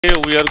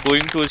We are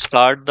going to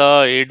start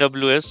the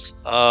AWS.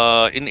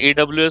 In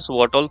AWS,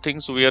 what all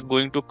things we are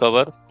going to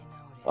cover?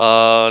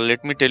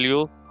 Let me tell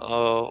you.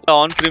 The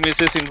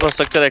on-premises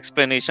infrastructure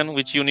explanation,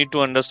 which you need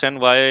to understand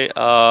why,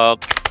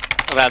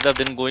 rather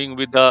than going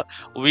with the,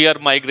 we are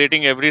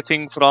migrating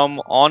everything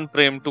from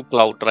on-prem to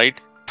cloud, right?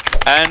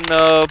 And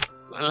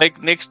like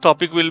next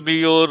topic will be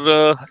your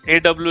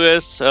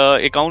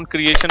AWS account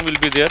creation will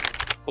be there,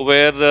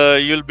 where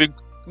you'll be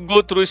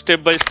go through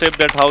step by step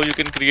that how you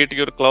can create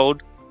your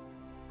cloud.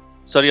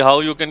 Sorry, how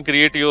you can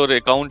create your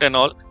account and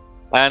all.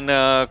 And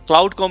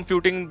cloud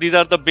computing, these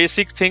are the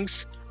basic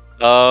things.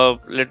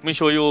 Let me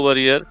show you over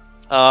here.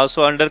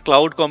 So under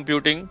cloud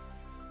computing,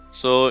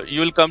 so you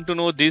will come to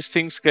know these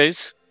things,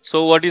 guys.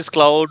 So what is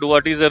cloud?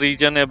 What is a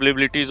region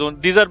availability zone?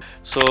 These are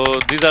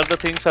the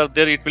things are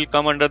there. It will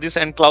come under this,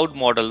 and cloud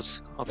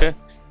models. Okay,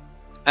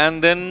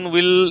 and then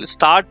we'll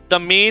start the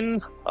main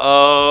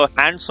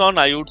hands-on,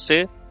 I would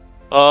say.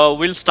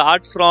 We'll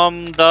start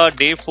from the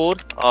day 4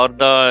 or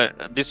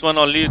this one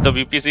only, the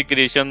VPC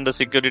creation, the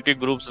security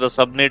groups, the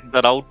subnet,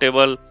 the route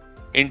table,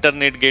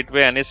 internet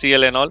gateway,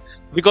 NACL and all,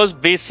 because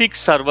basic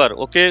server.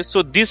 Okay,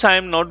 so this I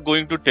am not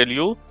going to tell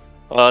you.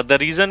 The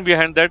reason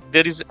behind that,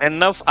 there is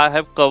enough I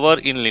have covered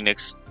in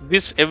Linux.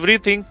 This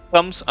everything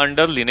comes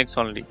under Linux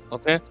only.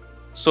 Okay,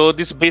 so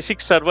this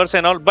basic servers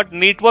and all, but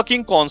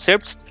networking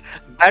concepts,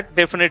 that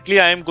definitely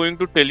I am going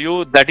to tell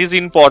you. That is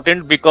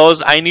important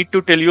because I need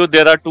to tell you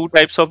there are two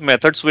types of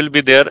methods will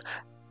be there.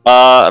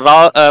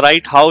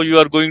 Right, how you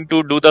are going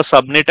to do the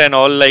subnet and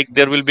all, like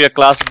there will be a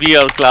class B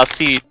or class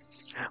C.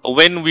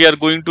 When we are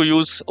going to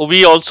use,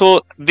 we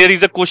also, there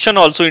is a question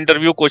also,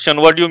 interview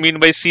question, what do you mean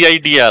by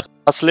CIDR,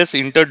 classless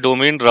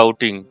inter-domain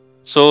routing?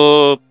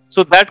 So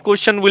that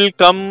question will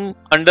come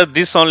under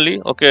this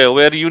only, okay,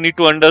 where you need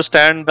to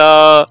understand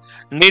the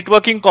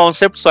networking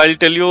concept. So I'll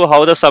tell you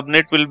how the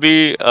subnet will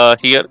be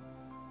here.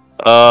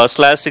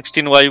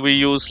 /16 why we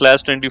use,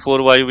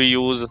 /24 why we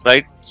use,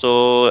 right?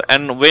 So,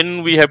 and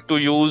when we have to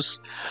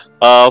use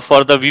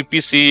for the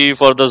VPC,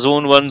 for the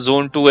zone 1,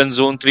 zone 2 and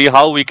zone 3,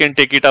 how we can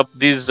take it up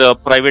these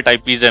private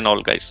IPs and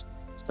all, guys,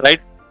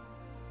 right?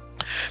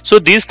 So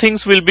these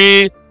things will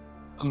be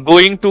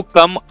going to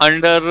come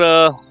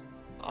under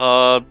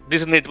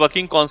this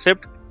networking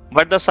concept,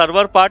 but the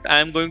server part I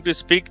am going to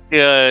skip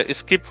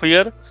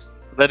here.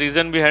 The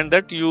reason behind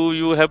that,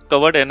 you have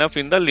covered enough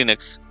in the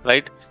Linux,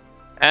 right?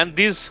 And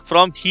this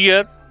from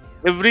here,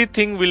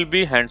 everything will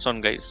be hands-on,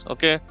 guys.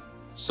 Okay,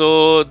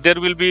 so there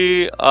will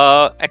be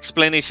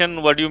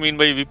explanation what do you mean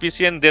by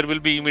VPC, and there will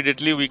be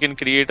immediately we can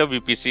create a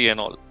VPC and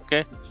all.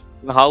 Okay,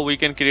 how we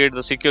can create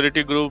the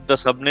security group, the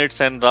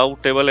subnets and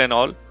route table and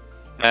all.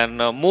 And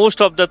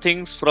most of the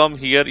things from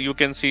here you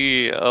can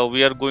see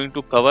we are going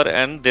to cover,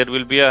 and there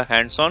will be a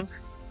hands-on.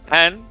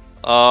 And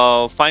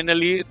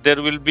finally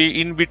there will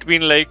be in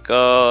between, like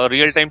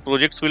real-time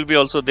projects will be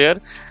also there,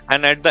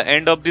 and at the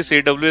end of this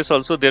AWS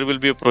also there will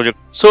be a project.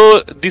 So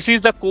this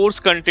is the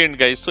course content,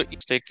 guys. So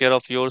take care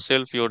of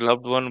yourself, your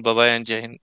loved one. Bye bye and Jai Hind.